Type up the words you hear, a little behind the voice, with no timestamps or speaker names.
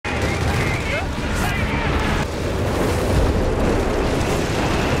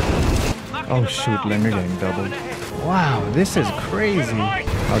Oh shoot, Linger getting doubled. Wow, this is crazy.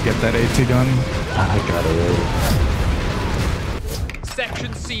 I'll get that AT done. I got it.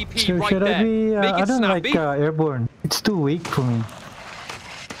 Section CP So right should there. I be, Make I it don't snappy. like airborne. It's too weak for me.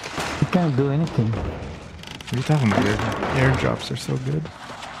 I can't do anything. What are you talking about? Airdrops are so good.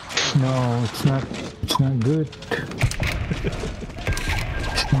 No, it's not good.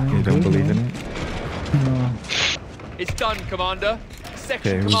 It's not You don't good, believe man. in it? No. It's done, Commander.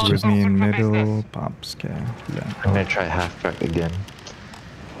 Section Okay, who's Commander. with me in middle? Pops, okay. Yeah. I'm gonna try halfback again.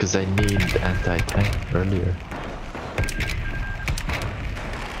 Because I need anti-tank earlier.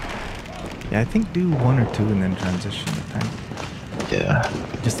 Yeah, I think do 1 or 2 and then transition to tank. Yeah.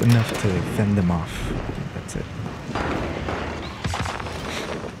 Just enough to fend them off. That's it.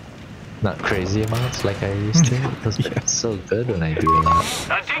 Not crazy amounts like I used to. It's so good when I do that.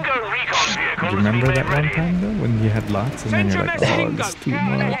 Do you remember that one time though? When you had lots and then you're like, oh, it's too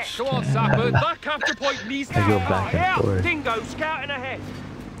much. Go on, Sapper. That capture point needs to I go back and forth. Dingo scouting ahead.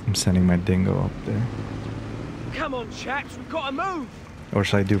 I'm sending my dingo up there. Come on, chaps, we've got to move. Or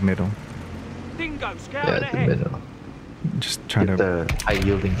should I do middle? Dingo scouting Yeah, the ahead. middle. Just trying Get to the high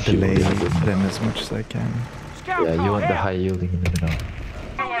yielding delay fuel. them as much as I can. Scout Yeah, car you want the here. high yielding in the middle.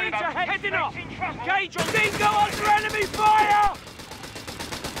 Heading off. Engage on Dingo under enemy fire.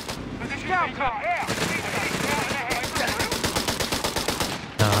 Scout car here.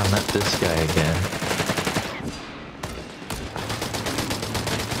 Nah, not this guy again.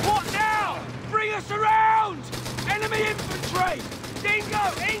 What now? Bring us around. Enemy infantry.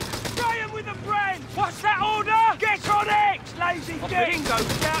 Dingo in. Try him with a friend. What's that order? Get on X, lazy dick. Dingo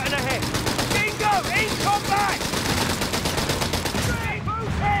scouting ahead. Dingo in combat.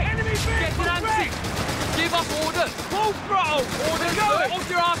 Enemy Get vehicle an answer. wrecked. Give up orders. Full throttle. Orders. Go. Off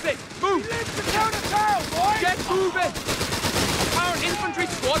your arse. We Move. live to tell the tale, boys. Get moving. Apparent infantry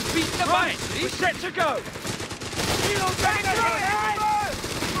squad beating the Right, bank. we're set to go.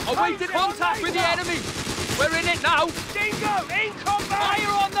 Awaiting contact with the enemy. We're in it now. Dingo, in combat.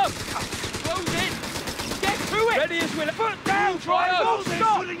 Fire on them. Close in. Get to it. Ready as will. Foot down, Try try. us. Full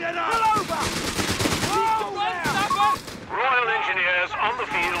stop. Pull over. Roll Run, now. Sapper. Royal Engineers on the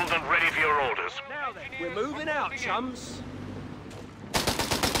field and ready for your orders. Now then, we're moving out, chums.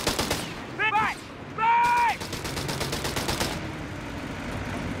 Back! Back!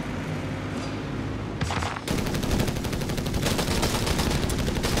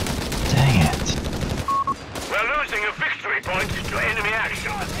 Dang it. We're losing a victory point to enemy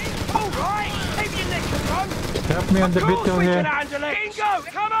action. All right, keep your knickers on. Help me on the Of bit course over we here. can handle it. Dingo,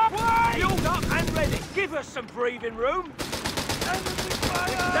 come on. Fueled up and ready. Give us some breathing room.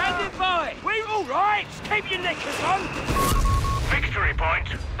 Standing by. We all right. Keep your knickers on. Victory point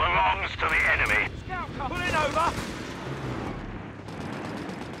belongs to the enemy. Scout car pulling over.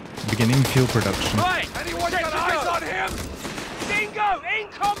 Beginning fuel production. Right. Anyone got eyes on him? Dingo, in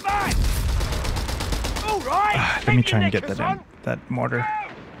combat. All right. Let me keep try your and get knickers that on. in. That mortar.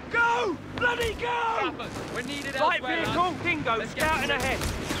 Go! Bloody go! Sappers, we're needed Light elsewhere, vehicle, lads. Dingo Let's get scouting moving. ahead.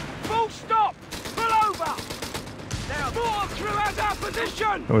 Full stop! Pull over! Now, mortar crew has our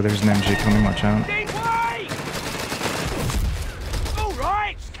position! Oh, there's an MG coming, watch out. Ding, wait! All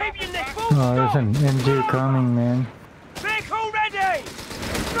right, keep your neck full Oh, there's stop! an MG coming, man. Vehicle ready!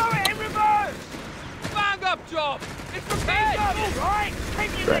 Throw it in reverse! Bang up job. It's prepared. Dingo, all right,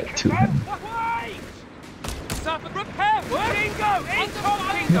 keep your Right neck to on. him. Wait! Sapper, prepare. Work. Dingo, in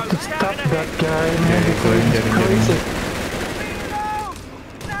combat! You Dingo have to stop scouting that ahead! guy, man, Yeah, because getting it's crazy.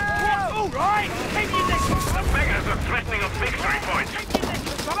 All right, keep your neck on! The beggars are threatening a victory point. Keep your neck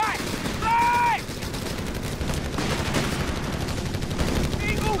on! Back! Back!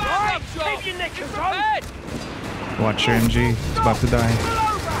 All right, keep your knickers on! Prepared. Watch your MG. It's about to die. Pull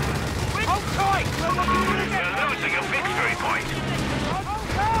over! Hold tight! We're We're losing a victory point.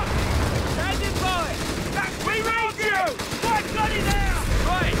 Standing by! We read you! Right bloody now!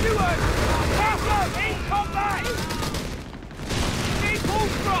 Right, you heard! Pablo, in combat! In full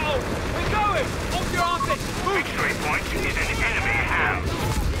throttle! We're going! Off your armpits. Victory point is in enemy hands.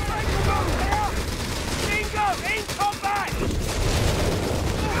 Dingo, in combat!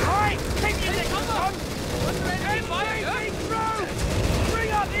 Right, keep your knickers on!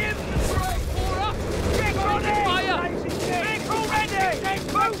 Bring up the infantry! Four up. Get on it! Fire! Vehicle ready!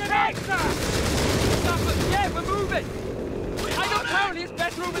 Protect! Sapper, yeah, we're moving. I know apparently it's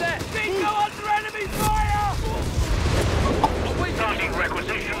better over there. Dingo under enemy fire! Awaiting. Starting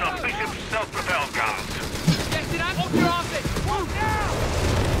requisition of Bishop's self-propelled guns. Get it out. Off your armpits. What now?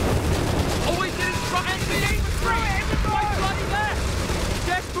 Awaiting instructions. The infantry. Right bloody there.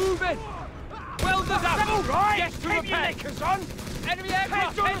 Get moving. Well done. All right, Get to keep your repair. knickers on! Enemy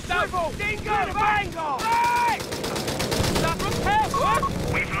aircraft, Heads on the heads down. swivel! Dingo, Vanguard! Right! That repair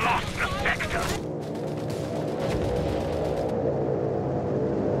work? We've lost the sector.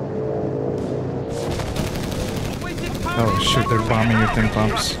 Oh shit, they're bombing your thing,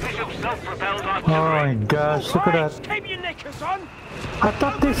 Pops. Bishop self-propelled Oh artillery. my gosh, look at Right, that. keep your knickers on! I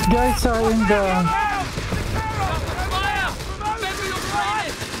thought these guys are in the... Fire! Remember your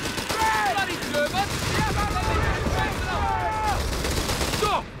training! Bloody German!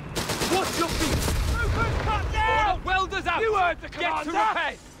 Stop! Watch your feet! Movement cut down! Welders out! You heard the Get commander! to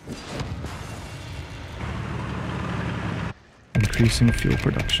repair! Increasing fuel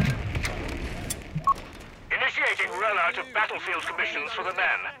production. Initiating rollout of battlefield commissions for the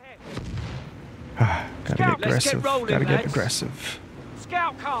men. Gotta get Let's get aggressive. rolling, Gotta get lads. aggressive.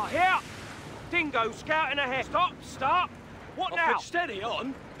 Scout car, here! Dingo scouting ahead. Stop, stop! What now? Steady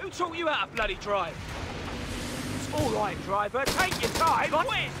on! Who taught you how to bloody drive? It's all right, driver. Take your time. What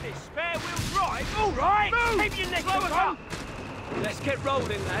is this? Spare wheel drive? All right. Move. Keep your knickers on. Let's get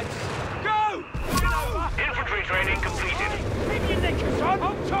rolling, lads. Go. Infantry training completed. Keep your knickers on.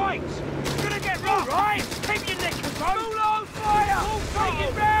 Hold tight. Gonna get all right. Keep your knickers on. Full on fire. Take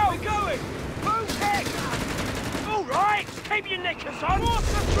it round. We're going. Move head. All right. Keep your knickers on. Water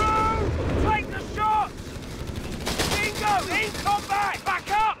through. Take the shot. Dingo in combat.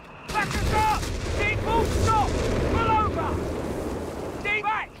 Back up. Back us up. Ding full stop. Pull over. Ding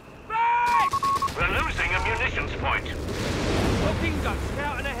back. Back. We're losing a munitions point. Well, Dingo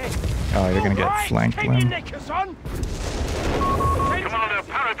scouting ahead. Oh, you're gonna get All right, flanked, keep your Lem. knickers on. Commander,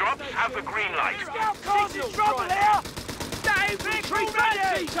 paradrops have the green light. Scout cars in trouble here. That infantry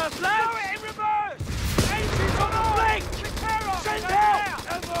ready. Just lads. It in reverse. Engines on the flank. Send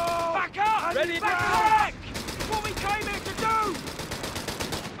out. Back up. Ready back now. back. What we came here to do.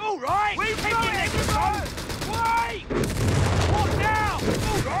 All right. Keep your knickers on. Wait. What now?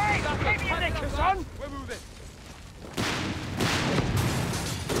 All right. Keep your knickers on. We're moving.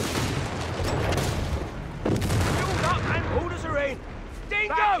 Fueled up and orders are in.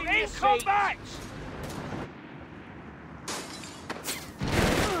 Dingo in combat.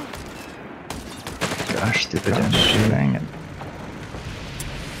 Gosh, stupid Gosh, MG. dang it.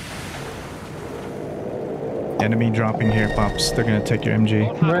 Enemy dropping here, Pops. They're gonna take your MG.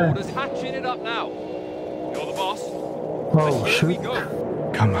 On hand Where? orders, hatching it up now. You're the boss. Oh Here we shoot.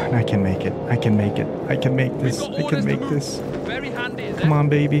 go. Come on, I can make it. I can make it. I can make We've this. got I can orders to make move. this. Very handy, is Come it? on,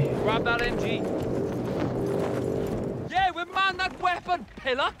 baby. Grab that MG. Yeah, we man that weapon,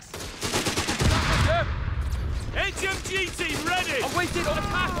 pillocks. HMG team ready. Awaiting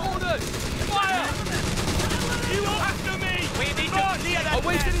attack orders. Fire! You after me. We need to clear that.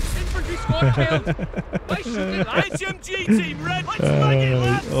 Awaiting infantry squad killed. Nice shooting, lads. HMG team ready. Let's make it,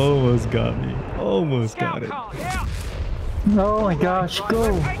 lads. Almost got me. Almost got Scout it. car, yeah. Oh my gosh,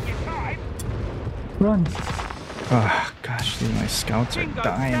 go. Take your time. Run. Ah, gosh, these my scouts are Dingo,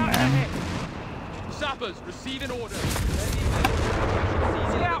 dying, scout man. ahead. Sappers, receiving orders.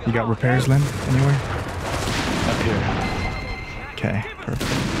 Scout You got car, repairs, Lem? Anywhere? Up here. Okay,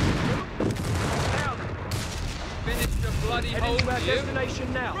 perfect. Finish the bloody Heading hole, to our you.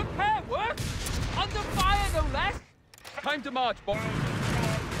 destination now. Repair work. Under fire, no less. Time to march, boys.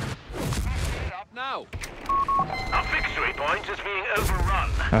 Up now. Our victory point is being overrun.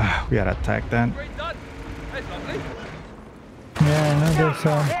 Ah, we gotta attack that. Great done. That's lovely. Yeah, I know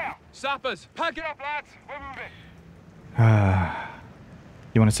there's Sappers, pack it up, lads. We're moving. Ah.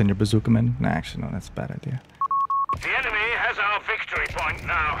 You wanna send your bazooka men? Nah, actually, no, that's a bad idea. The enemy has our victory point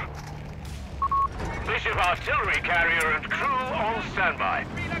now. Bishop artillery carrier and crew on standby.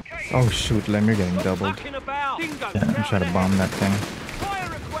 Oh, shoot, Lem, you're getting doubled. Mucking about. Dingo, Yeah, I'm trying to bomb that thing. Fire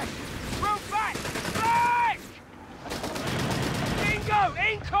request. Roll back. Back. Dingo,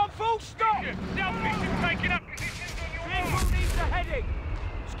 incom full stop. Self-mission taking up positions on your Vehicle needs a heading.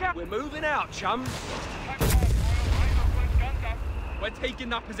 Scout. We're moving out, chums. We're taking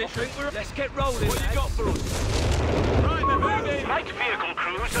that position. Let's get rolling. What you got for us? Right, we're moving. Light vehicle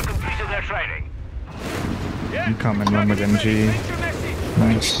crews have completed their training. I'm coming, Lem, with MG. Major message.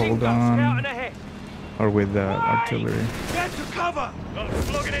 Nice, hold Dingo, on. scouting ahead. Or with artillery. Get to cover.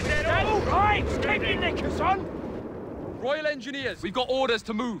 Flogging it dead. All right. Keep your knickers on. Royal Engineers, we've got orders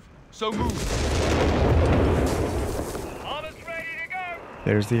to move. So move. Armor's ready to go.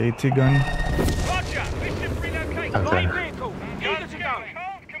 There's the AT gun. Roger. Bishop relocate. Okay. Light vehicle. Eager to go.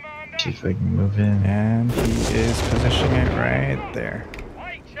 See if I can move in. And he is positioning it right there.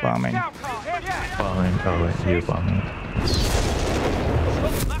 Bombing. Scout car, here, yeah. Bombing. Oh, wait, you bombing. Yes.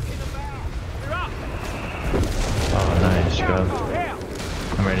 Stop mucking about. We're up. Oh, nice Scout job. car, here.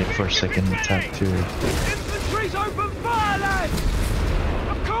 I'm ready for a second attack too. Infantry's open fire, lads!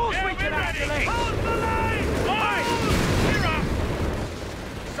 Naturally. Hold the line! Oi! You're up!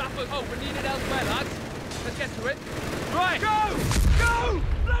 Sappers, oh, we're needed elsewhere, lads. Let's get to it. Right! Go! Go!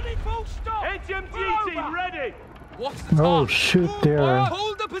 Bloody full stop! HMG team ready! What's the Oh task? shoot, Move, they're boys.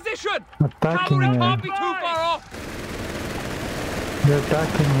 Hold the position! attacking Cavalry me. can't be too far off! They're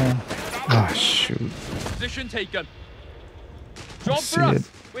attacking me. Oh shoot. Position taken. I Job see for us! it.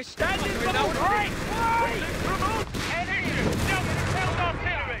 We're standing We're for now the right!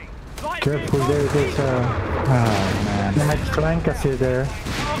 Careful, there's Oh man. they might flank us here there.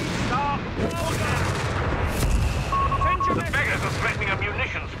 The beggars are threatening a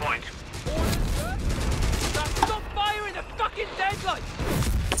munitions point. Orders, sir. Stop firing the fucking deadlight!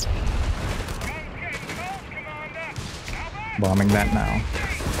 Bombing that now.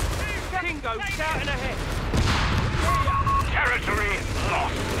 Dingo shouting ahead. Territory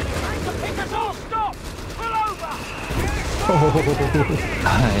lost. Pick us all! Stop! Pull over!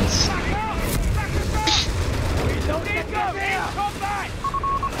 Nice. Dingo in combat!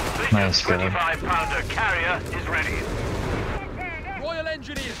 Nice, Bishop's guy. 25-pounder carrier is ready. Royal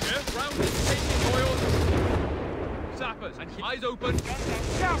Engineers, sir. Round is taking Royal. Sappers, and eyes open.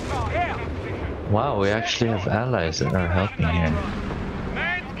 Scout car, here! Wow, we actually have allies that are helping here.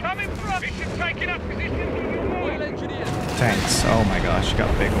 Man's coming for us. Bishop taking up position. Royal Engineers. Tanks. Oh my gosh,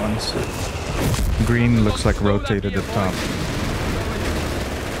 got big ones. Green looks like rotated at top.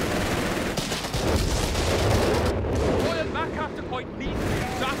 Royal back after point lead.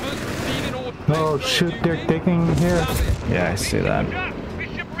 Sappers receiving orders. Oh shoot, they're taking here. Yeah, I see that.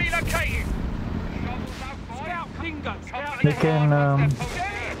 Bishop relocating. Scout Dingo! Scout They can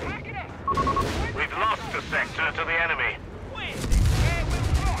We've lost the sector to the enemy.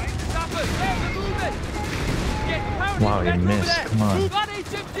 Sappers, they're moving. Get pounding Wow, you men over missed. there. Come on. That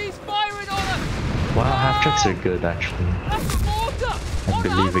HMG's firing on us. Wow, half-tracks are good actually. That's a mortar. I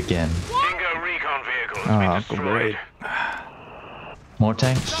believe again. Dingo recon vehicle has Oh, been destroyed. great. More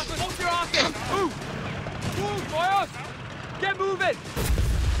tanks? Sappers, hold your arses. Move. Move, boys. Get moving.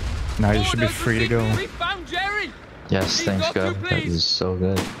 Now you should be Orders free to go. received. We found Jerry. Yes, Please, thanks doctor, God. That please. is so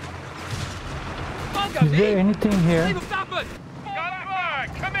good. Bunga is there me. anything here? Leave them Sappers. Gunfire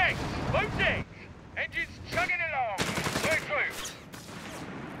coming. Loading. Engines chugging along. We're through.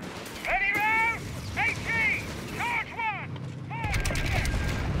 Ready round. 18. Charge one.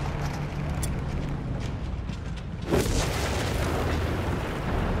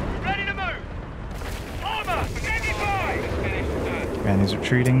 Ready to move. Armor. Standing by. Man, he's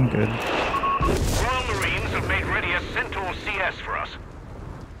retreating. Good. Royal Marines have made ready a Centaur CS for us.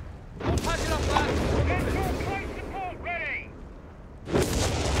 I'll pack it up, lads. Centaur close support ready.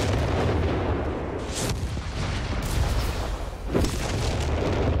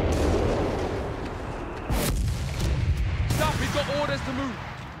 Stop, we've got orders to move.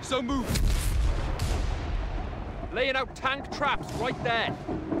 So move. Laying out tank traps right there.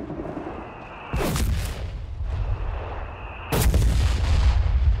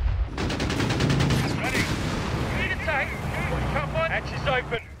 Ready. Need a tank. Come on. Hatches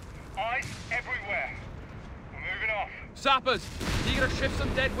open. Eyes everywhere. We're moving off. Sappers, you gonna shift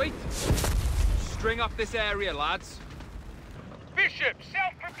some dead weight? String up this area, lads. Bishop,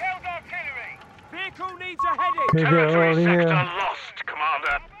 self-propelled artillery. Vehicle needs a heading! Okay, they're all Territory sector here. lost,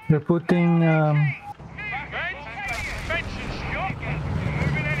 Commander. They're putting Suspension shot.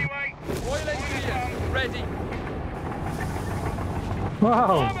 Moving anyway. Royal Engineers, ready.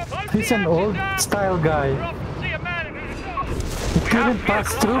 wow, he's an old style guy. We're off to see a man in He couldn't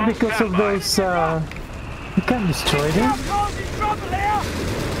pass through because of those you can't destroy them. Car's in trouble here!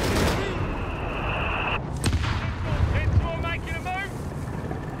 Centaur making a move.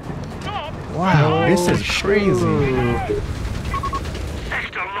 Stop. Wow, this is crazy.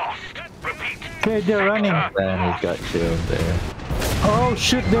 Sector lost. Repeat. Okay, they're running. And he got killed there. Oh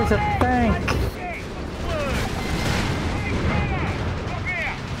shoot, there's a tank.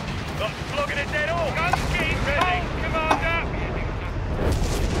 Not flogging a dead horse. Gun keep ready, Commander.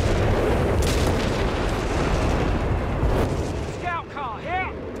 Scout car here!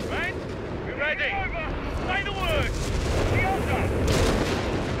 Men, we're ready. Say the word. The order.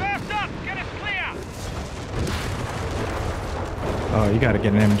 First up, get us clear. Oh, you gotta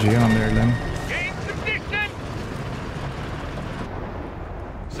get an MG on there, Lim. Gain some distance.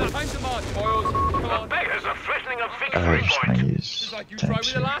 So time to march, boys. Come The on. beggars are threatening a I victory was point. trying to use It's like you try tanks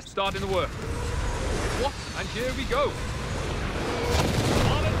with the here. last. Starting the work. What? And here we go.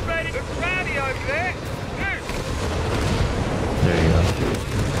 Armor's ready. Looks rowdy over there. Good. There you go.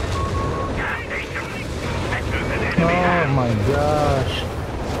 Oh my gosh.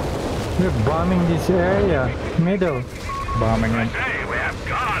 We're bombing this area. Middle. Bombing him. Hey, we have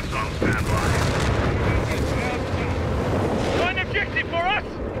guards Guards on standby. Got an objective for us?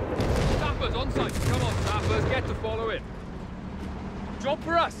 Sappers on site. Come on, sappers, get to following. Job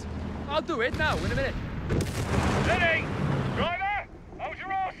for us. I'll do it now, in a minute. Ready! Driver, hold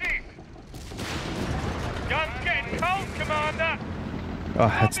your horses! Gun's getting cold, Commander! Oh,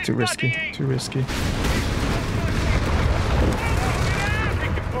 that's too risky. Too risky.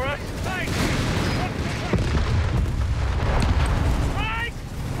 Thinking for us. Hey! Right!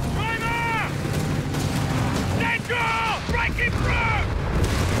 Driver! Central! Breaking through!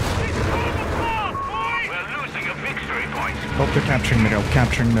 This is all the path, boys! We're losing a victory point. Oh, they're capturing middle.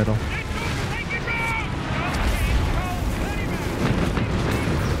 Capturing middle.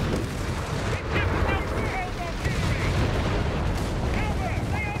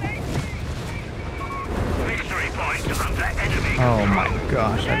 Oh my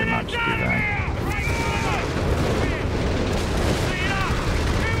gosh, I did not just do that.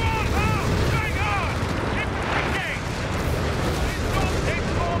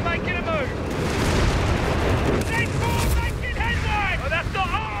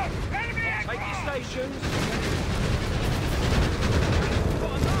 Take your stations.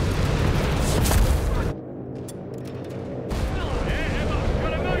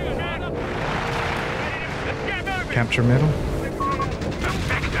 Capture middle. The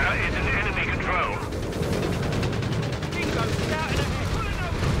sector is in enemy control.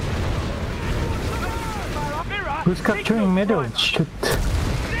 Who's capturing middle? Shoot.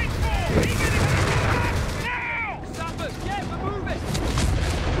 Sappers, yeah, we're moving.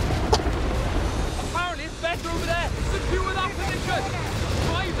 Apparently it's better over there. Secure that position.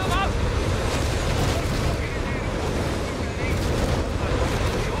 Drive them out.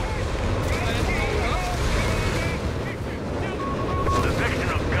 The section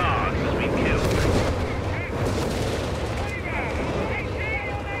of guards has been killed.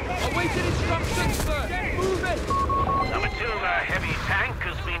 Awaiting instructions, sir. Get moving. The Matilda heavy tank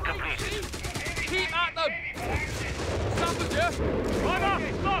has been completed. Keep at them. Sappers, yeah? Driver,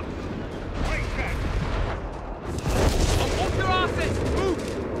 stop! Up your asses. Move.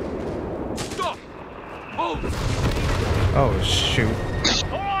 Stop. Move. Oh shoot.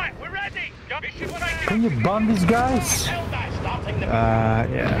 Alright, we're ready! Mission taken. Can you bomb these guys? Yeah, hold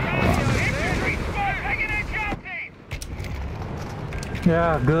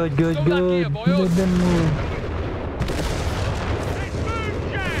Yeah, good, good, So lucky, good. boyo. Let them move.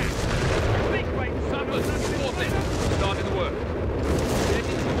 Sappers, support it. Starting the work. Get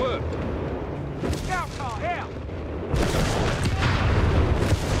into the work. Scout car, here!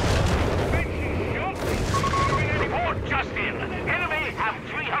 Report just in. Enemy have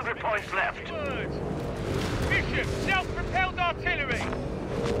 300 points left. Bishop, self-propelled artillery!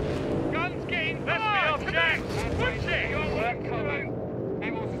 Guns getting let's be off, Jack! Push it! Your work,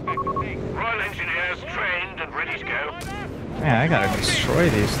 Royal Engineers trained and ready to go. Yeah, I gotta destroy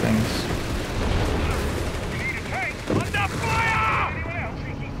these things. Under fire!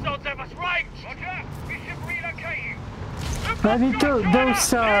 Sods have us range! Roger! Bishop relocating! I need to,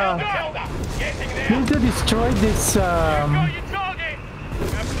 need to destroy this, Got your target!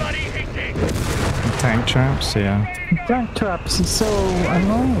 Now bloody hit it! Tank traps, yeah. tank traps. It's so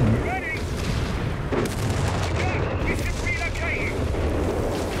annoying. Ready! Bishop relocating!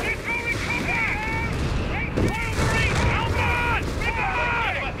 Incoming combat! Royal Marine! Albert!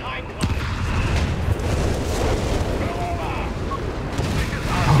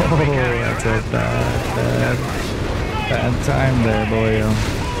 Oh, that's a bad time there, boyo.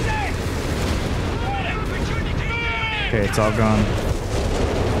 Okay, it's all gone.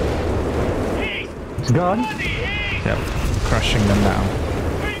 It's gone. Yep, crushing them now.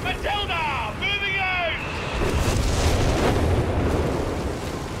 Matilda! Moving out!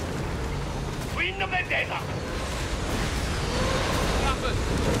 Queen of the desert! Sappers,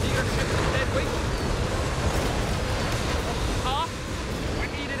 leadership is dead weight. Half?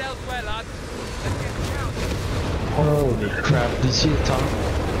 We're needed elsewhere, lads. Let's get down. Holy crap, did you see the top?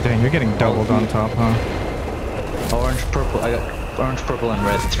 Dang, you're getting doubled on top, huh? Orange, purple, I got orange, purple, and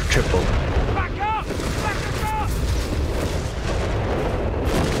red, triple. Back up! Back us up!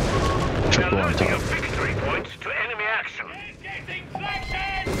 Triple We're on losing a top. victory point to enemy action. Getting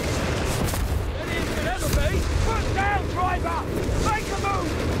flexion! Ready into the other base. Put down, driver! Make a move!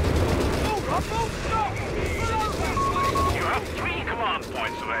 Hold up, hold stop! Pull over! You have 3 command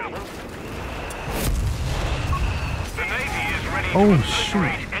points available. The Navy is ready to Oh,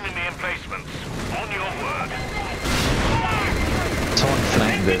 infiltrate enemy emplacements. On your word. Someone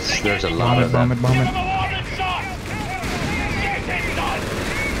flank this, there's a lot Bomb it, of bomb them. it, bomb it. Give 'em a warning shot! Get it done!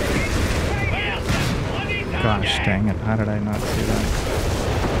 Gosh dang it, how did I not see that?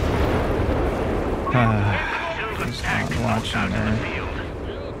 Just not watching there.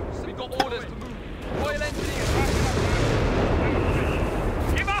 We got orders to move. Royal Engineers.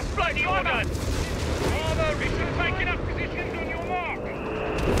 You must bloody orders! Armour, we should have taken up positions on your mark.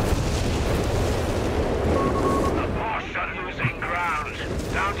 The Bosch are losing ground.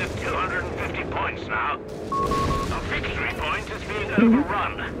 Down to 250 points now. The victory point is being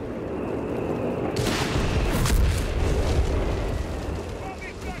overrun.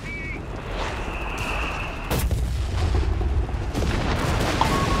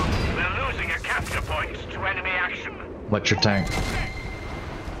 We're losing a capture point to enemy action. What's your tank?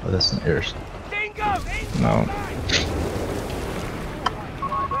 Oh, that's an air. Dingo! No.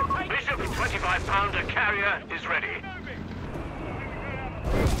 Bishop 25-pounder carrier is ready.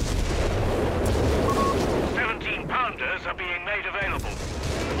 17-pounders are being made available.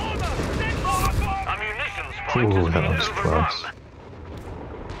 A munitions point Ooh, is that being was overrun. close.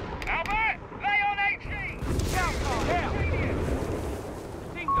 Albert, lay on HE!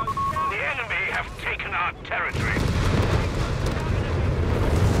 The enemy have taken our territory.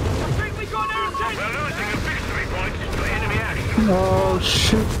 We're losing a victory point to enemy action. Oh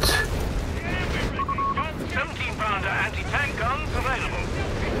shit. 17-pounder anti-tank guns available.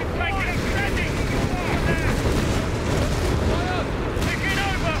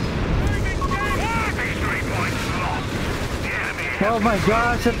 Victory point lost. The enemy Oh my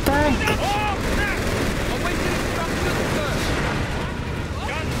gosh, a tank!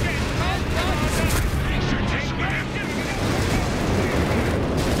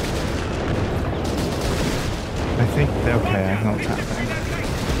 I think they're okay. I know what's happening.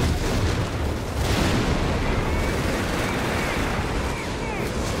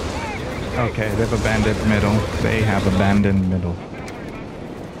 Okay, they've abandoned middle. They have abandoned middle.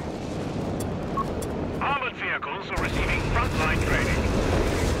 armored vehicles are receiving frontline training.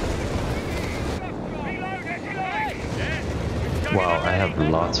 Wow, I have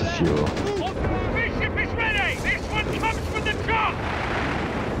lots of fuel. Bishop is ready! This one comes from the top!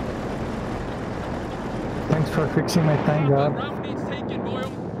 Thanks for fixing my tank, God. Round needs taken,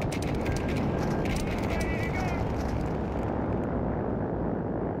 Boyle.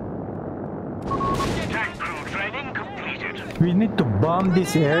 Tank crew training completed. We need to bomb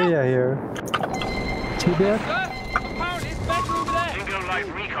this area here. See that? Sir, apparently it's better over there. Dingo light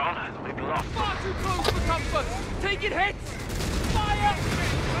recon. We've lost. Far too close for comfort. Taking hits. Fire.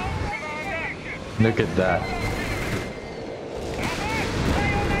 Look at that.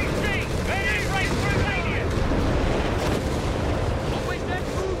 Always then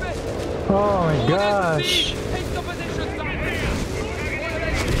move it. Oh my Orders gosh. received. Take the position down here. Royal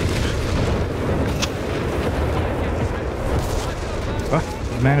Engineers. What?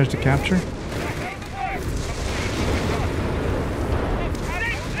 Managed to capture?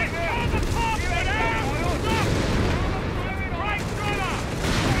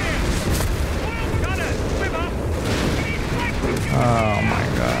 Oh my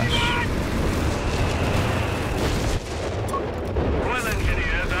gosh. Royal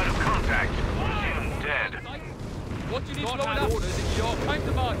engineers out of contact. Presumed dead. What do you need to know orders in your time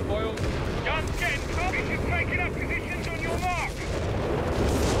to march, Boyle? Guns getting caught. You should take up positions on your mark.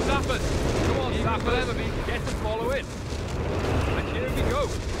 Sappers. Come on, Sappers. Get to follow it. And here we go.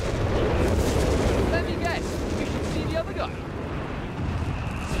 Let me guess. You should see the other guy.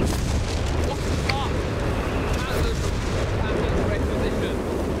 What's the start? Position.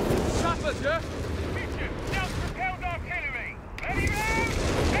 Sappers, yeah? Bishop, self-propelled artillery. Ready, round?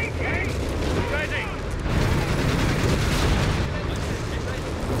 Taking. Ready.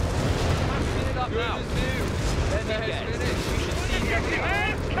 Passing it up now. Then the head's finished. You should see the other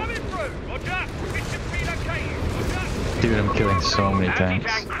guy. Coming through. Roger. Bishop relocated. Roger. Dude, I'm killing so many tanks.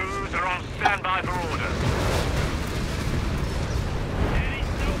 Anti-tank crews are on standby for orders.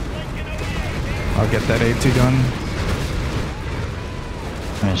 I'll get that AT gun.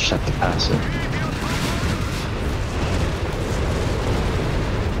 I just have to pass it.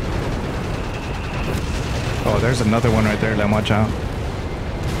 Oh, there's another one right there. Then watch out.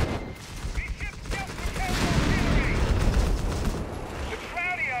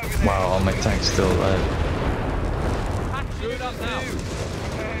 Wow, all my tanks still alive. Do it up now.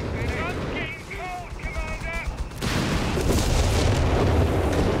 Guns getting cold, Commander.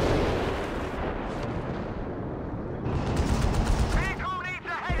 Vehicle needs a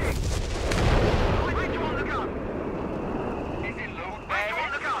heading. Which one the gun? Is it load bearing? Which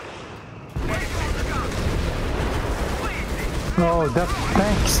one the gun? Which one the gun? Oh, that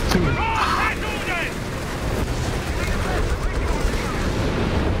tank's too.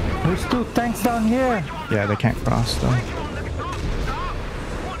 There's two tanks down here. Yeah, they can't cross though. On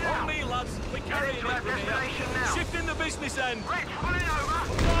me, lads. We're carrying it. this end. Rich, pulling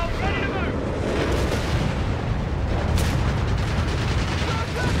over. Ready to move.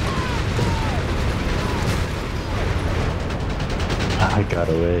 I got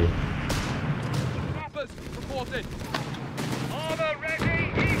away. Snappers reported. Armor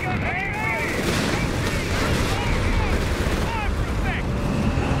ready. Eager heavy. Fire for effect.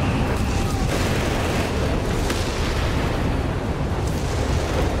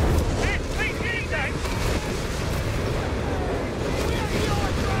 SPC tank.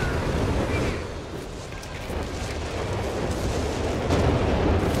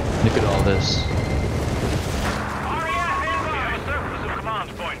 Look at all this. RAF inbound. Surplus of command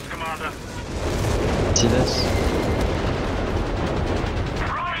points, Commander. See this?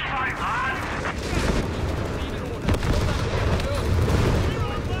 Right, my man.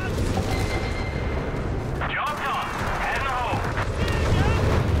 Job done. Head home.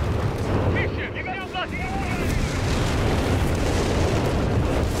 Mission. Give it up, bloody.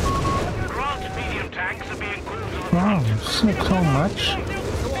 Grant medium tanks are being called to the Wow, front. it's not so much.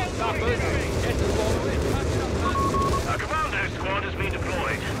 Go on, snappers. Get the ball in. Catch it up, man. A commando squad has been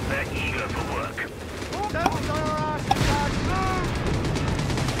deployed. They're eager for work.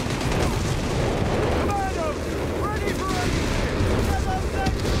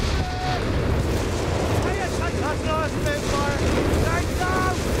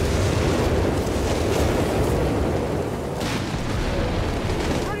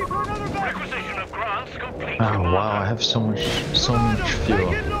 Requisition of grants complete. Oh Commander. wow, I have so much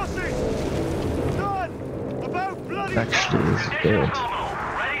fuel. Actually, it's good. Terminal,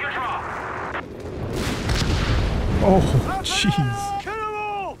 ready to drop. Oh, jeez.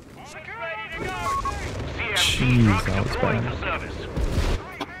 CMC truck that was deployed bad. to service.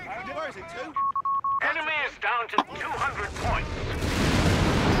 Enemy is down to 200 points.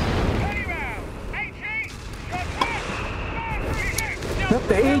 But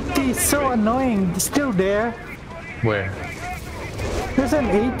the AT is so annoying. It's still there. Where? There's an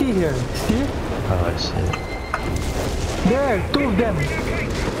AT here. See? Oh, I see. There, two of them.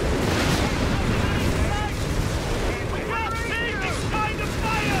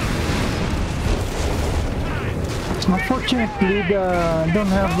 Unfortunately, don't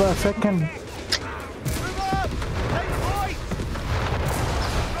have a second.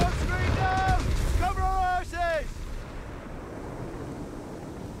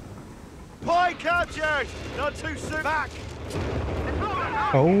 Point captured! Not too soon. Back!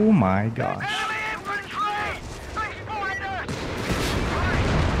 Oh my gosh. Enemy infantry! They spotted us!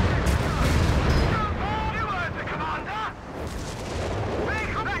 You heard the commander!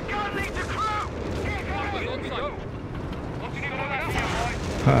 Vehicle, that gun needs a crew!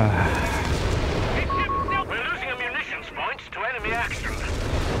 We're losing a munitions point to enemy action.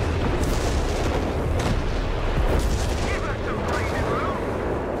 Give us some breathing room.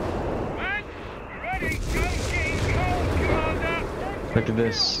 Man, ready, go, King, cold, commander! Look at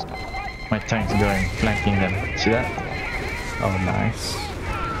this. My tank's going, flanking them. See that? Oh, nice.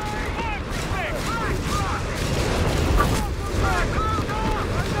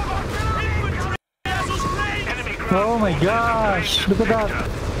 Enemy ground Oh my gosh! Look at that.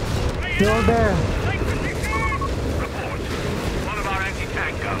 They're all there. report. One of our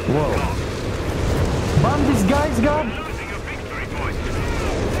anti-tank guns. Whoa. Bomb these guys, God! Losing a victory point.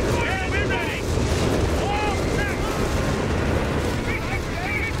 We're ready!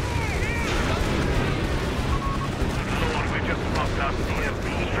 Lord, we just lost our CFB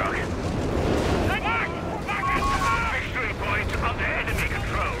truck. Victory point under enemy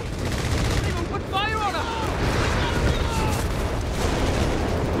control. Even put fire on us!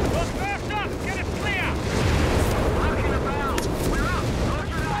 First up, get us clear! Looking about. We're up.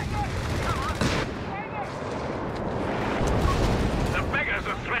 Roger that. The beggars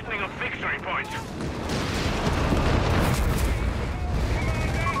are threatening a victory point.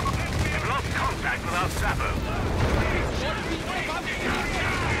 We've lost contact with our sappers.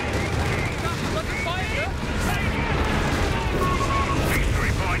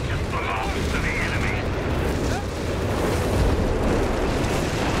 Victory point belongs to the enemy.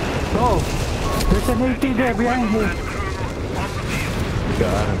 Oh! There's an AT there behind you. And crew on the field.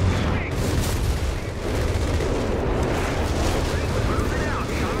 Got him.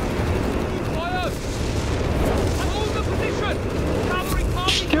 Fire! Hold the position! Cavalry can't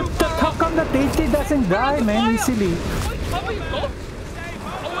be Shoot too that! far How up. come that AT doesn't die, man, easily? What cover you got?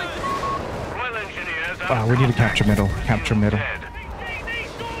 Oh wait, Royal Engineers Ah, we need to capture middle. Capture middle. dead.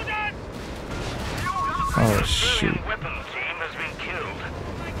 Oh, shoot. Civilian weapons team has been killed.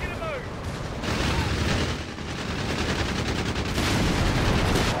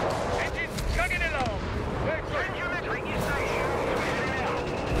 Engines chugging along. We're Send your military east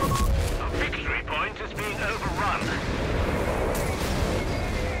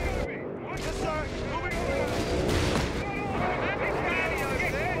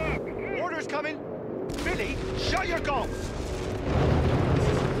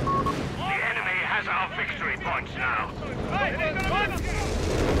now.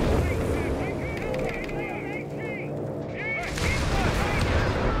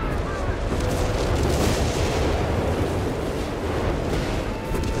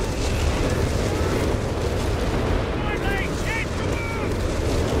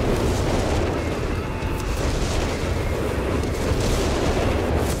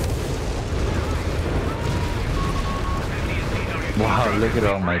 Wow, look at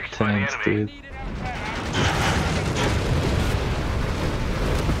all my tanks, dude.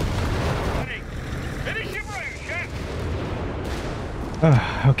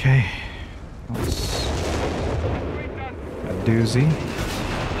 Okay. A doozy.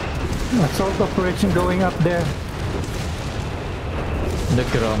 Assault operation going up there.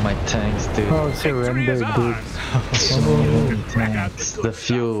 Look at all my tanks, dude. Oh, surrender, dude. So many tanks. The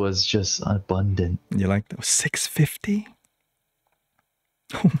fuel was just abundant. You like those 650?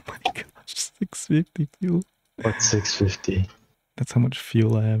 Oh my gosh, 650 fuel. What's 650? That's how much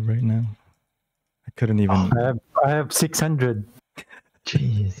fuel I have right now. I couldn't even. I have 600.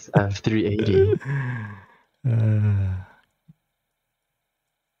 Jeez, I have 380.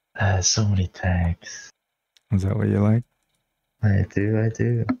 So many tanks. Is that what you like? I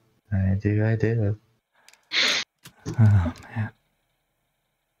do. Oh man.